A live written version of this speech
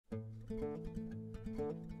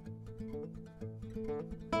Day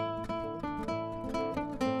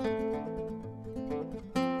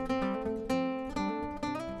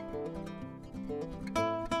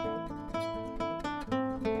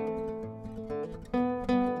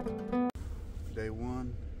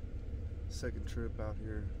one, second trip out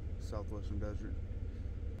here, southwestern desert.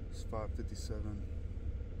 It's 5:57.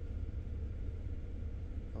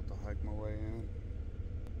 About to hike my way in.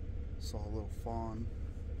 Saw a little fawn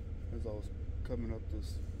as I was coming up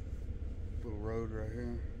this little road right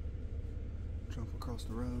here. Jump across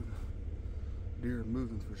the road. Deer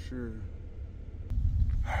moving for sure.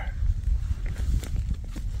 Alright.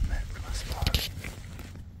 Made my spot.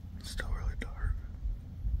 It's still really dark.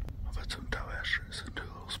 I've had some toe ashes in two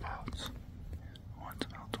little spots. One's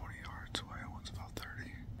about 20 yards away, one's about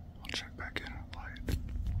 30. I'll check back in at light.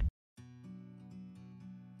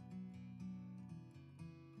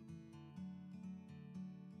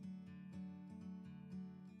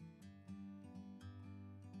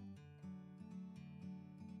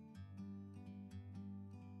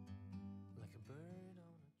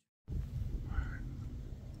 Alright,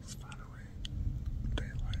 it's finally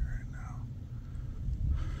daylight right now.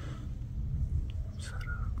 I'm set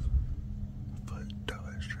up. I put toe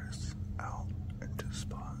ashes out in two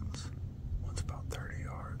spots. One's about 30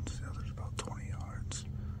 yards, the other's about 20 yards.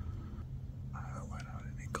 I haven't let out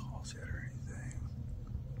any calls yet or anything.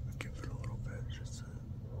 I'll give it a little bit just to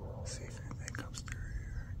see if anything comes through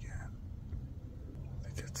here again. I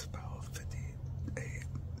think it's about 58,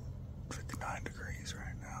 59 degrees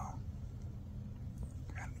right now.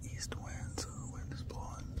 And east wind, so the wind is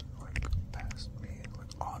blowing like past me, like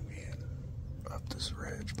on me and up this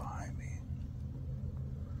ridge behind me.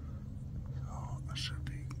 So I should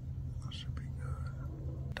be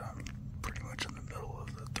good. I'm pretty much in the middle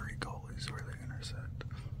of the three gullies where they intersect.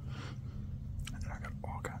 And then I got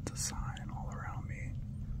all kinds of sign all around me.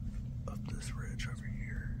 Up this ridge over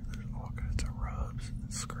here, there's all kinds of rubs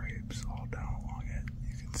and scrapes all down along it.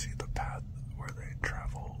 You can see the path where they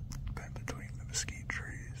travel in between the mesquite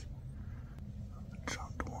trees. I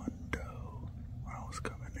jumped one doe when I was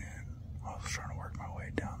coming in. I was trying to work my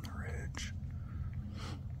way down the ridge.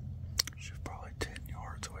 She was probably 10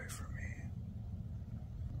 yards away from me.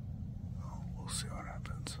 Well, we'll see what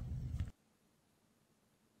happens.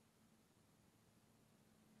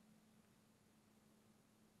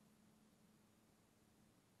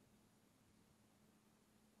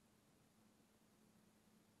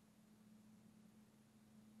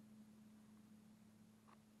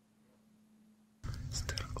 It's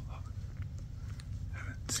 10 o'clock.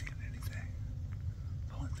 Haven't seen anything.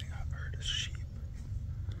 The only thing I've heard is sheep.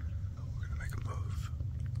 But we're gonna make a move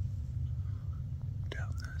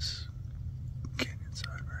down this canyon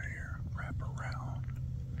side right here, wrap around,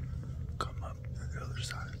 come up to the other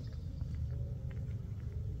side.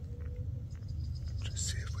 Just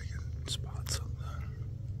see if we can spot something.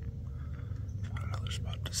 Find another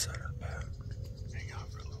spot to set up at. Hang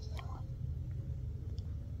out for a little while.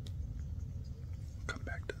 Come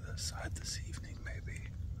back to this side this evening, maybe.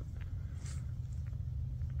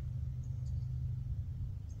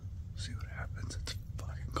 See what happens. It's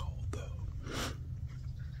fucking cold though.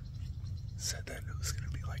 Said that it was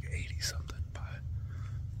gonna be like 80 something by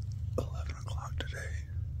 11 o'clock today.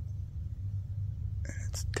 And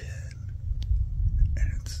it's 10.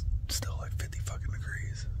 And it's still like 50 fucking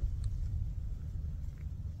degrees.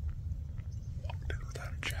 Walked in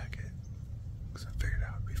without a jacket. Because I figured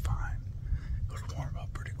I would be fine. It would warm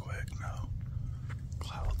up pretty quick, no.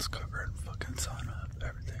 Clouds covering fucking sun up,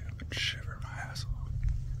 everything. I've been shivering my ass off.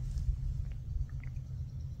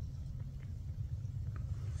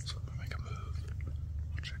 So I'm gonna make a move.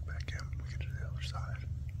 I'll check back in when we get to the other side.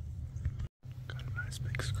 Got a nice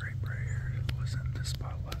big scrape right here. It was in this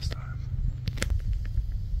spot last time.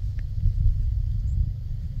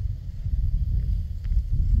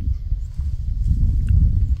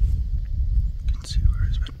 You can see where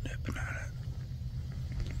he's been nipping at it.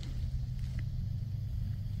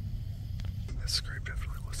 That scrape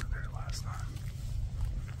definitely wasn't there last time.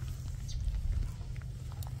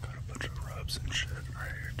 Got a bunch of rubs and shit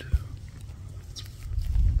right here too.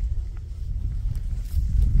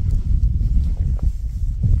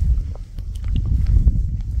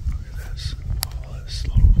 Look at this. All this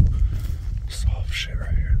little soft shit right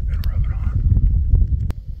here that's been rubbing on.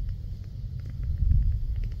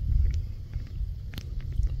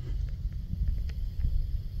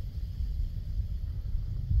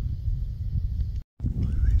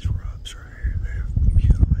 Look at these rubs right here. They have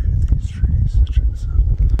mutilated these trees. Check this out.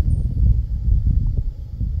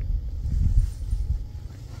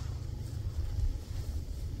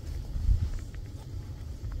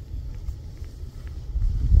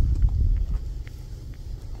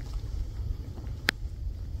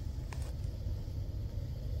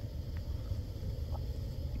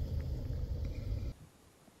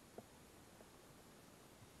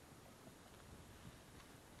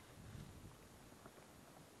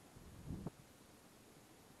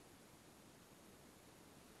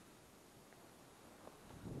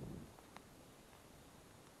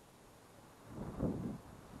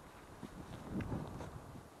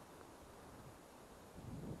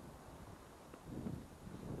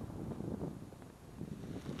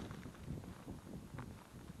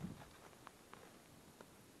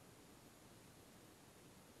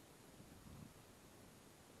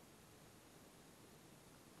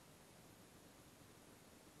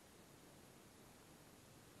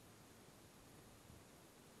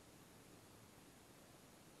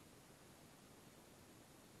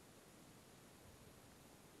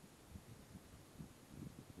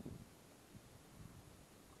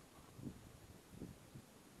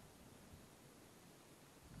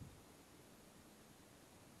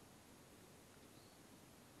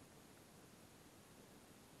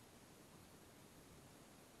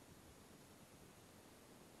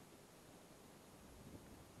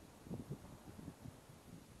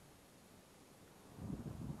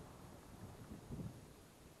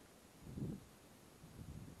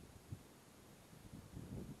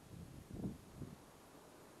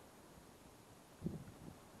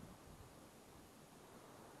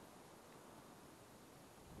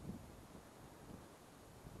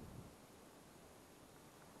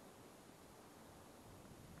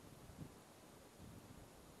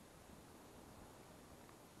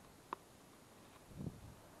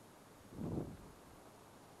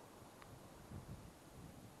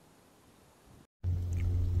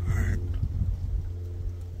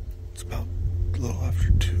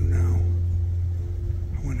 after 2 now.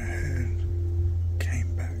 I went ahead,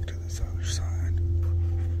 came back to this other side.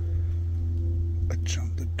 I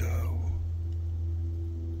jumped the doe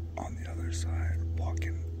on the other side,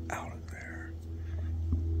 walking out of there.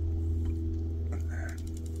 And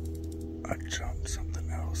then I jumped something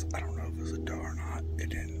else. I don't know if it was a doe or not. It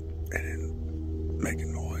didn't make a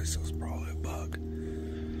noise, so it was probably a bug.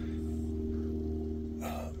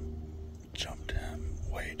 Jumped him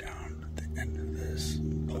way down at the end of this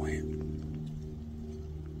point.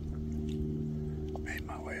 Made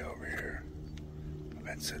my way over here. I've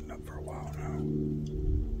been sitting up for a while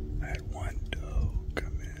now. I had one doe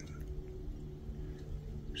come in.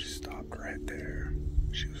 She stopped right there.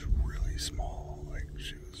 She was really small, like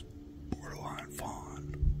she was borderline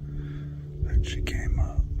fawn. But she came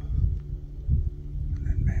up and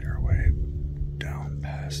then made her way down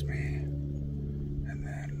past me.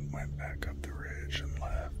 Went back up the ridge and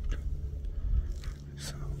left.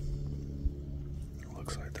 So it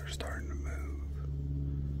looks like they're starting to move.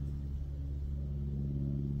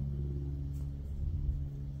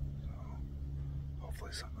 So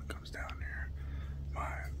hopefully something comes down here.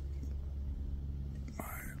 My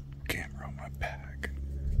camera on my back,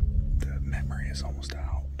 the memory is almost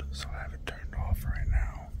out, so I have it turned off right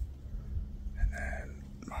now. And then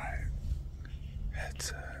my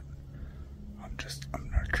headset, I'm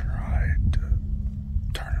gonna try to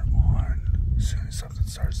turn it on as soon as something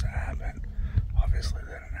starts to happen. Obviously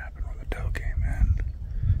that didn't happen when the doe came in.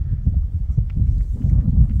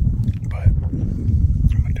 But I'm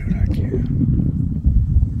gonna do what I can.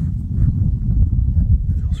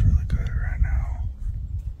 It feels really good right now.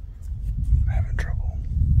 I'm having trouble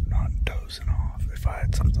not dozing off. If I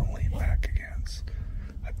had something to lean back against,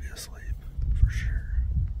 I'd be asleep for sure.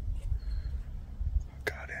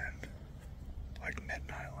 Got in like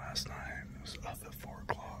midnight last night. It was up at 4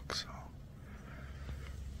 o'clock, so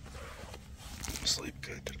I'll sleep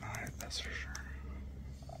good tonight, that's for sure.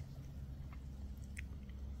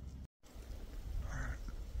 Alright,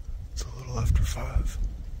 it's a little after 5.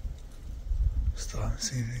 Still haven't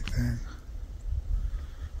seen anything.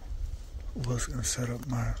 Was gonna set up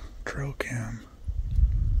my trail cam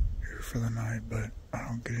here for the night, but I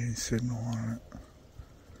don't get any signal on it.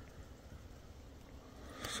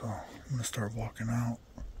 So I'm gonna start walking out.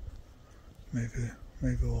 Maybe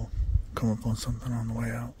we'll come up on something on the way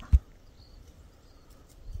out.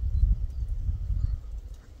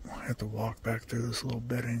 I'll have to walk back through this little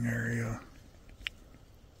bedding area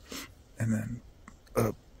and then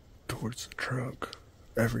up towards the truck.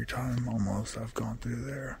 Every time almost I've gone through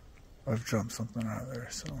there, I've jumped something out of there,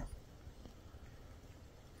 so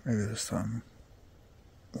maybe this time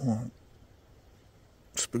we won't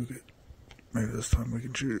spook it. Maybe this time we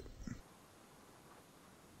can shoot it.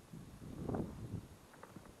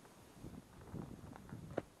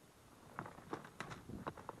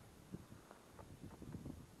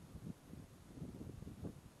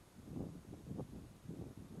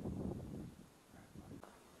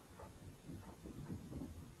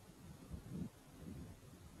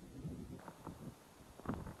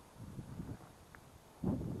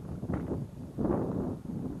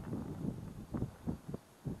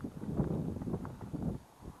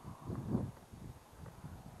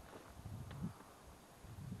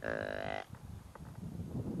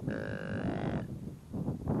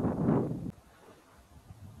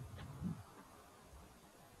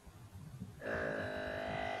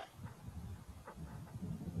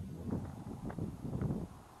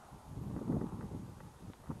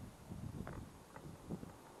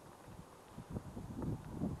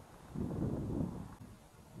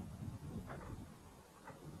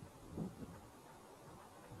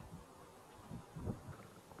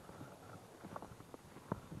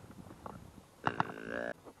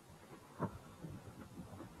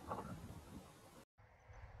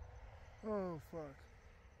 Oh, fuck.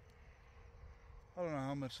 I don't know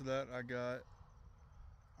how much of that I got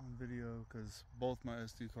on video because both my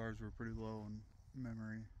SD cards were pretty low in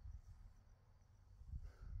memory.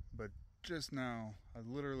 But just now, I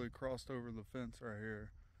literally crossed over the fence right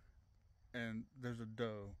here and there's a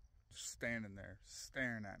doe just standing there,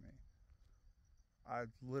 staring at me. I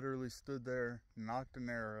literally stood there, knocked an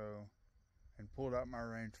arrow, and pulled out my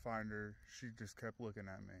rangefinder. She just kept looking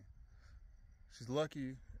at me. She's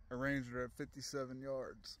lucky I ranged her at 57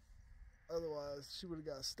 yards. Otherwise, she would have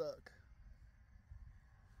got stuck.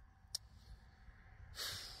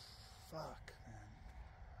 Fuck, man.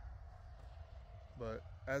 But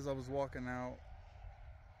as I was walking out,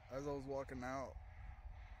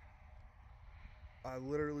 I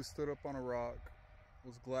literally stood up on a rock,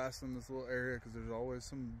 was glassing this little area because there's always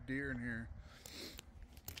some deer in here.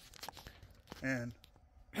 And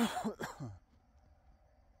As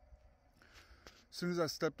soon as I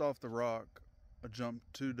stepped off the rock, I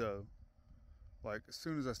jumped 2 doe. Like, as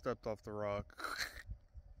soon as I stepped off the rock,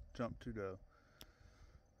 jumped 2 doe.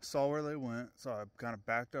 Saw where they went, so I kind of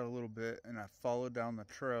backed out a little bit, and I followed down the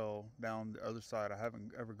trail down the other side. I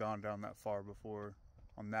haven't ever gone down that far before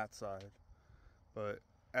on that side. But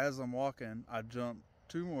as I'm walking, I jumped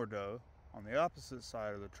 2 more doe on the opposite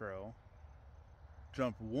side of the trail.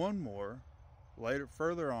 Jumped 1 more, later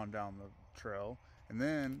further on down the trail, and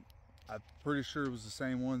then I'm pretty sure it was the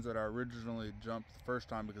same ones that I originally jumped the first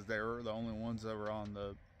time, because they were the only ones that were on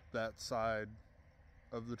that side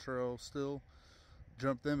of the trail still.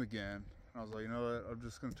 Jumped them again, and I was like, you know what, I'm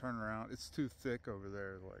just gonna turn around. It's too thick over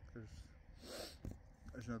there. Like,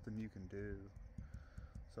 there's nothing you can do.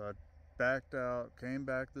 So I backed out, came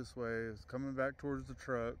back this way, was coming back towards the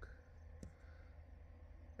truck,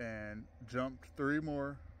 and jumped 3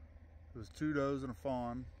 more. It was 2 does and a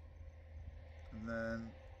fawn. And then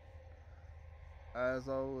as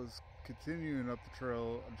I was continuing up the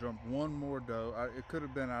trail, I jumped 1 more doe. It could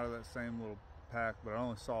have been out of that same little pack, but I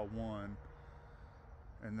only saw 1.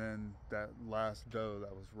 And then that last doe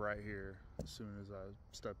that was right here as soon as I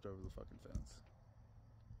stepped over the fucking fence.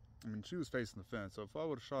 I mean, she was facing the fence, so if I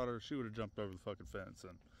would have shot her, she would have jumped over the fucking fence,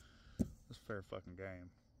 and it's a fair fucking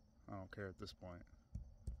game. I don't care at this point.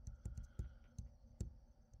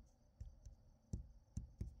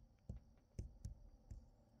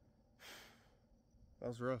 That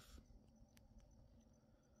was rough.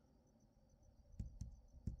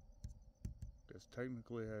 Guess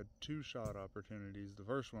technically I had 2 shot opportunities. The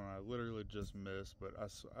first one I literally just missed, but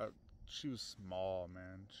she was small,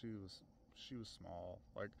 man. She was small.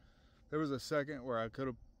 Like, there was a second where I could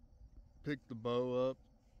have picked the bow up,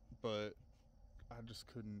 but I just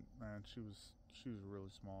couldn't, man. She was really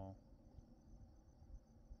small.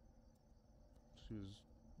 She was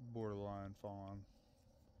borderline fawn.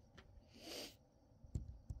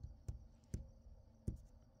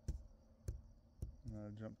 And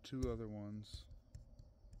I jumped 2 other ones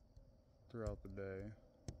throughout the day.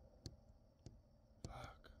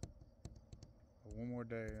 Fuck. One more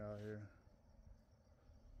day out here.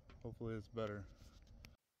 Hopefully it's better.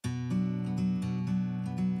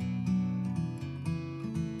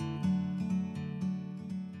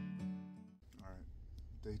 Alright,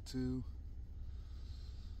 day 2.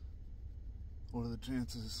 What are the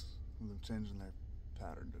chances of them changing their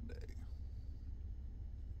pattern today?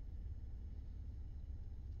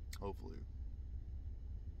 Hopefully.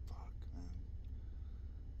 Fuck, man.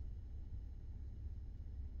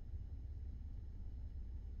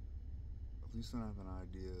 At least I have an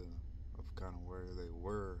idea of kind of where they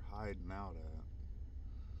were hiding out at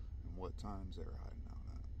and what times they were hiding out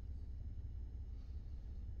at.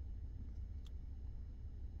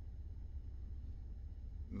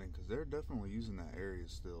 I mean, because they're definitely using that area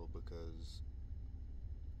still, because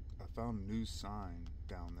I found a new sign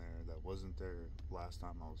down there that wasn't there last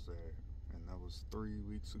time I was there, and that was 3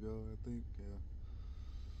 weeks ago, I think. Yeah.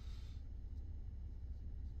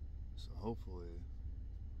 So hopefully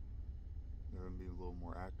they're gonna be a little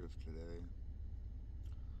more active today.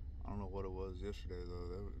 I don't know what it was yesterday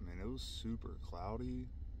though. I mean, it was super cloudy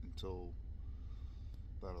until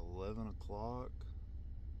about 11 o'clock.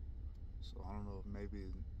 So I don't know if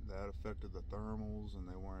maybe that affected the thermals and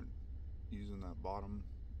they weren't using that bottom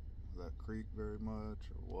that creek very much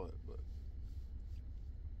or what, but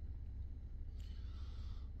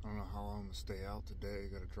I don't know how long I'm gonna stay out today.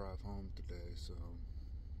 Gotta drive home today, so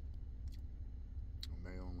I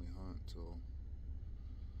may only hunt till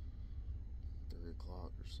 3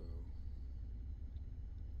 o'clock or so.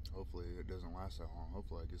 Hopefully it doesn't last that long.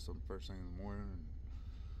 Hopefully I get something first thing in the morning and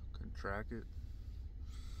can track it,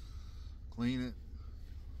 clean it,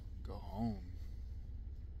 go home.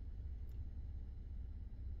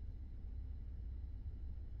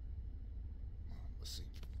 Let's see.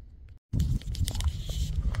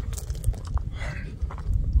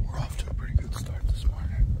 We're off to a pretty good start this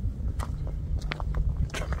morning.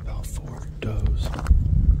 Jumped about 4 does in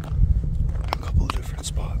a couple of different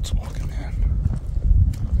spots walking in.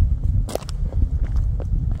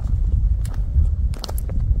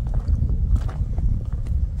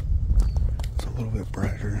 It's a little bit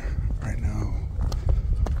brighter right now.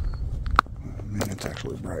 I mean, it's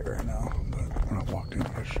actually bright right now, but when I walked in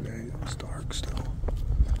yesterday, it was dark still.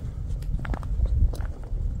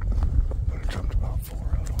 But I jumped about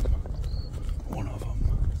 4 of them. One of them,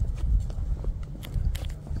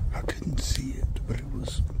 I couldn't see it, but it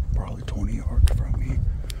was probably 20 yards from me,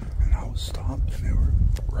 and I was stopped, and they were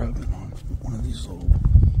rubbing on one of these little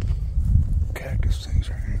cactus things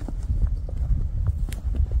right here.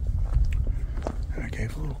 And I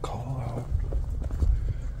gave a little call out.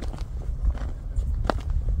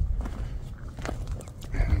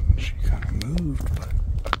 And she kind of moved, but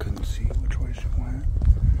I couldn't see which way she went.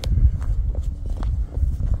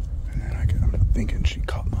 And then I'm thinking she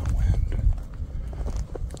caught my wind.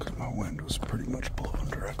 Because my wind was pretty much blowing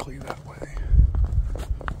directly that way.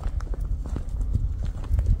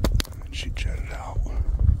 And she jetted out.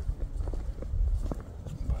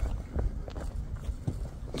 But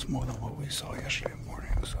it's more than what we saw yesterday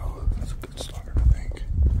morning, so that's a good start, I think.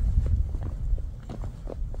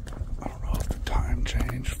 I don't know if the time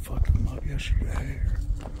change fucked them up yesterday,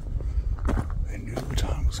 or they knew the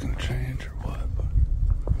time was going to change, or what, but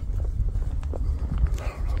I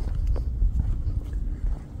don't know.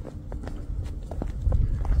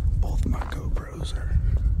 Both my GoPros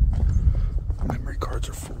memory cards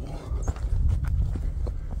are full,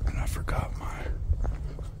 and I forgot my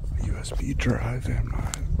USB drive and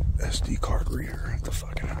my SD card reader at the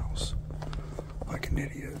fucking house, like an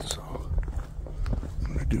idiot, so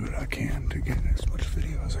I'm gonna do what I can to get as much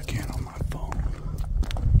video as I can on my phone.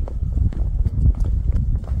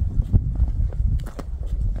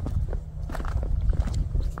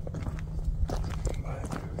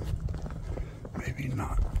 But maybe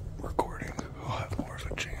not recording, I'll have more of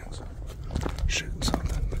a chance of shooting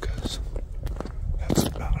something, because that's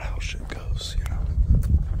about how shit goes, you know.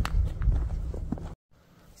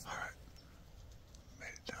 Alright,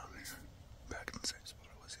 made it down here, back in the same spot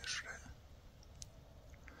I was yesterday.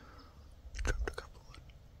 Jumped a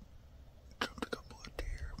couple of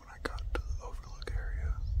deer when I got to the overlook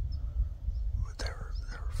area, but they were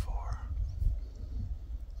far.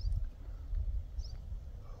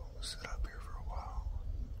 We'll sit up here for a while.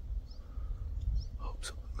 Hope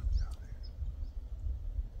someone comes down here.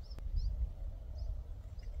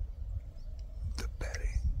 The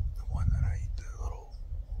bedding, the little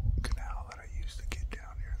canal that I used to get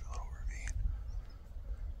down here, the little ravine,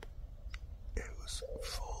 it was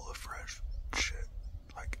full of fresh shit,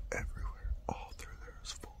 like everywhere, all through there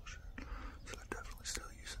was full of shit. So they're definitely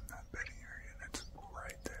still using that bedding area, and it's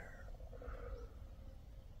right there.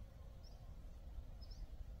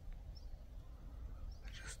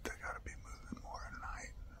 They gotta be moving more at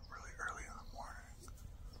night, really early in the morning.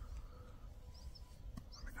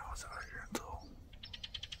 I mean, I was out here until a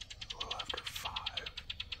little after 5,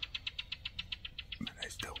 and they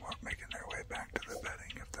still weren't making their way back to the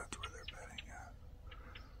bedding, if that's where they're bedding at.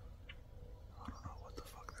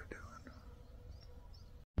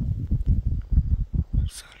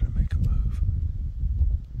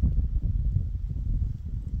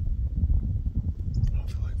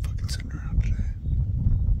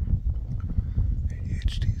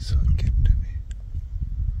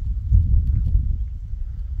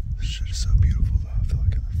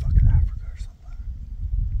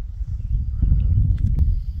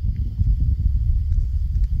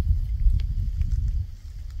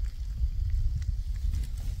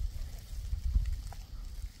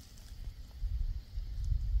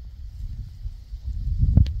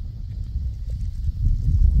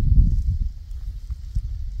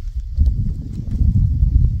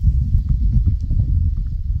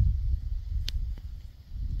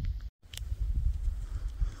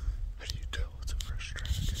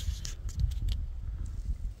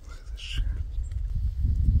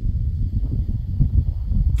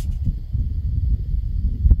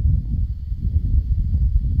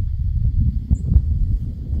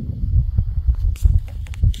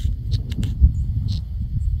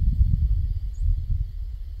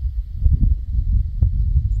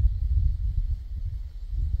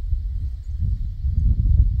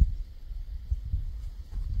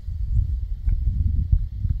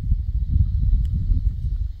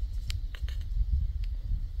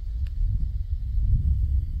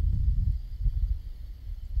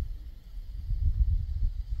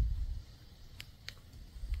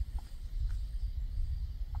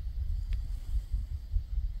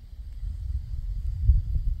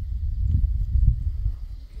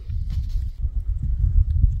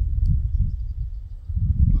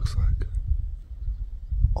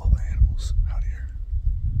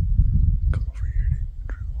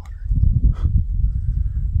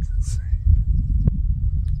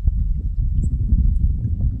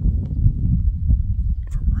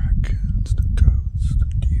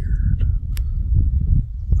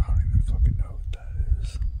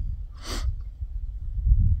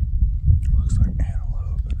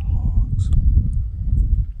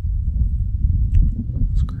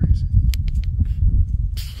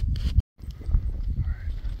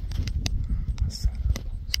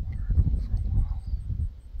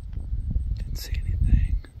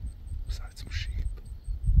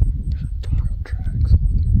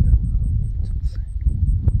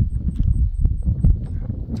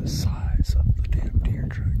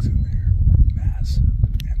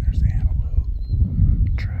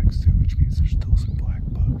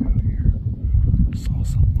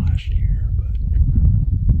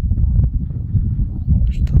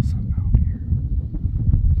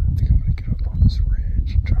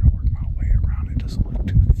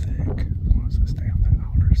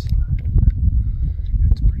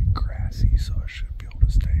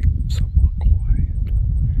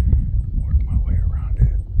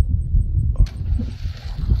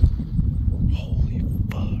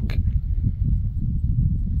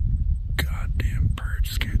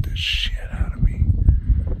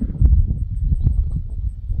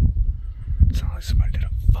 sounded like somebody did a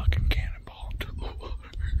fucking cannonball into the water.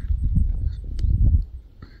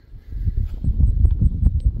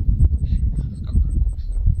 Jesus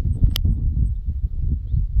Christ.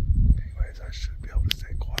 Anyways, I should be able to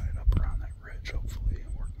stay quiet up around that ridge, hopefully,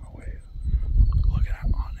 and work my way up. Looking at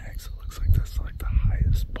Onyx, it looks like that's like the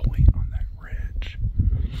highest point on that ridge,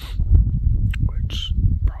 which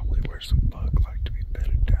probably where some bugs like to be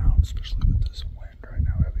bedded down, especially with this wind right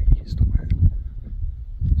now, having east wind.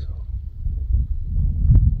 So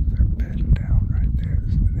they're bedding down right there.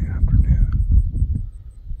 This is in the afternoon.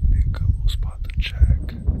 Be a good little spot to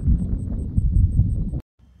check.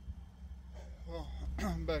 Well,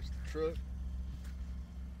 I'm back to the truck.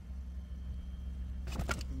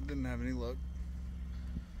 Didn't have any luck.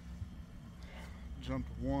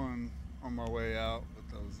 Jumped one on my way out, but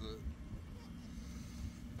that was it.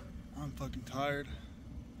 I'm fucking tired.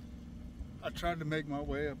 I tried to make my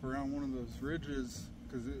way up around one of those ridges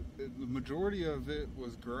because the majority of it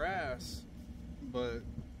was grass, but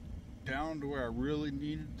down to where I really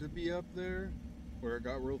needed to be up there, where it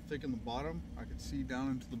got real thick in the bottom, I could see down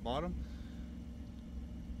into the bottom.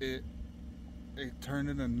 It turned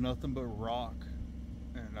into nothing but rock,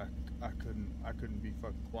 and I couldn't be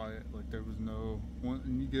fucking quiet. Like, there was no,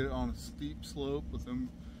 when you get on a steep slope with them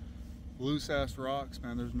loose ass rocks,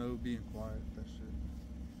 man, there's no being quiet. That shit.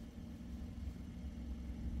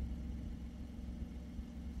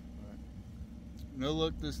 But no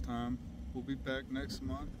luck this time. We'll be back next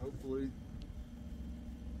month, hopefully.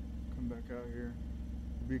 Come back out here.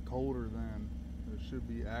 It'll be colder then. It should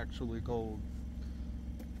be actually cold.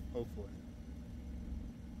 Hopefully.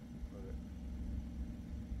 But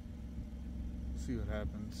see what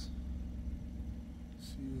happens.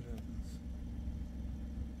 See what happens.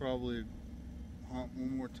 Probably hunt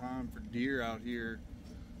one more time for deer out here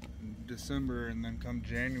in December, and then come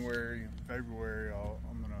January and February,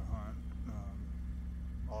 I'm gonna hunt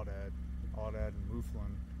aoudad and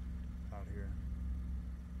mouflon out here.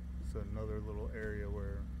 It's another little area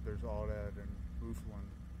where there's aoudad and mouflon.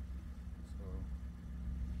 So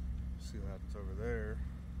see what happens over there.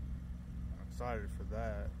 I'm excited for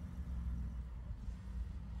that.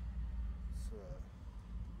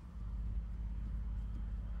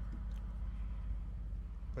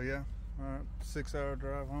 But yeah, alright, 6-hour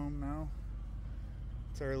drive home now.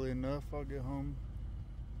 It's early enough. I'll get home,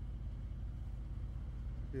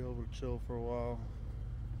 be able to chill for a while.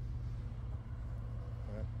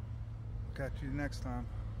 But catch you next time.